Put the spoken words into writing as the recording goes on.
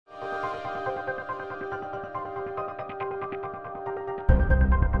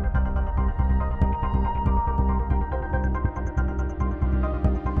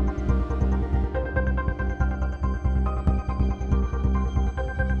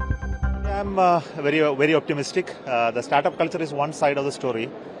I'm very optimistic. The startup culture is one side of the story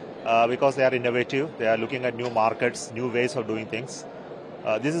because they are innovative. They are looking at new markets, new ways of doing things.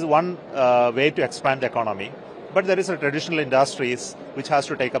 This is one way to expand the economy. But there is a traditional industries which has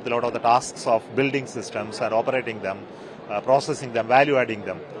to take up a lot of the tasks of building systems and operating them, processing them, value adding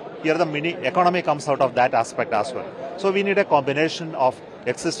them. Here the mini economy comes out of that aspect as well. So we need a combination of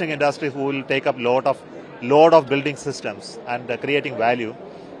existing industries who will take up load of building systems and creating value.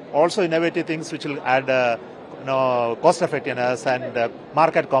 Also innovative things which will add cost effectiveness and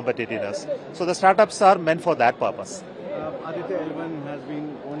market competitiveness. So the startups are meant for that purpose. Aditiya L1 has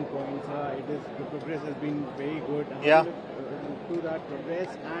been on point. The progress has been very good. Yeah. To that progress,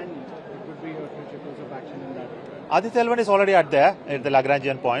 and it would be your future course of action in that regard. Aditiya L1 is already at the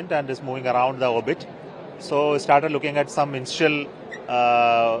Lagrangian point and is moving around the orbit. So started looking at some initial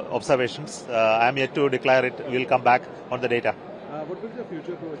observations. I am yet to declare it. We will come back on the data. What will be the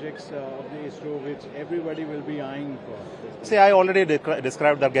future projects of the ISRO which everybody will be eyeing for? See, I already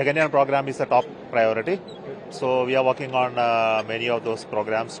described the Gaganyaan program is a top priority. So we are working on many of those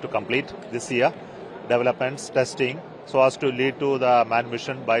programs to complete this year. Developments, testing, so as to lead to the manned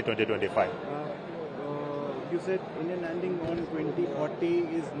mission by 2025. You said Indian landing on 2040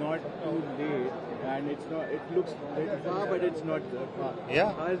 is not too late, and it's not. It looks far, but it's not far.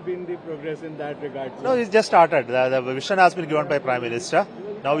 Yeah. How has been the progress in that regard? No, it's just started. The vision has been given by Prime Minister.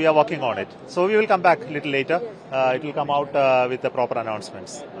 Now we are working on it. So we will come back a little later. It will come out with the proper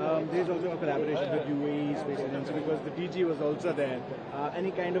announcements. There is also a collaboration with UAE Space Agency because the DG was also there.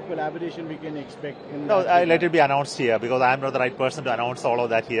 Any kind of collaboration we can expect? I'll let it be announced here because I am not the right person to announce all of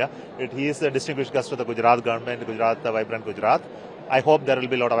that here. He is the distinguished guest of the Gujarat government, Gujarat Vibrant Gujarat. I hope there will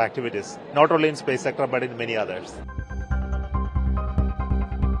be a lot of activities, not only in space sector but in many others.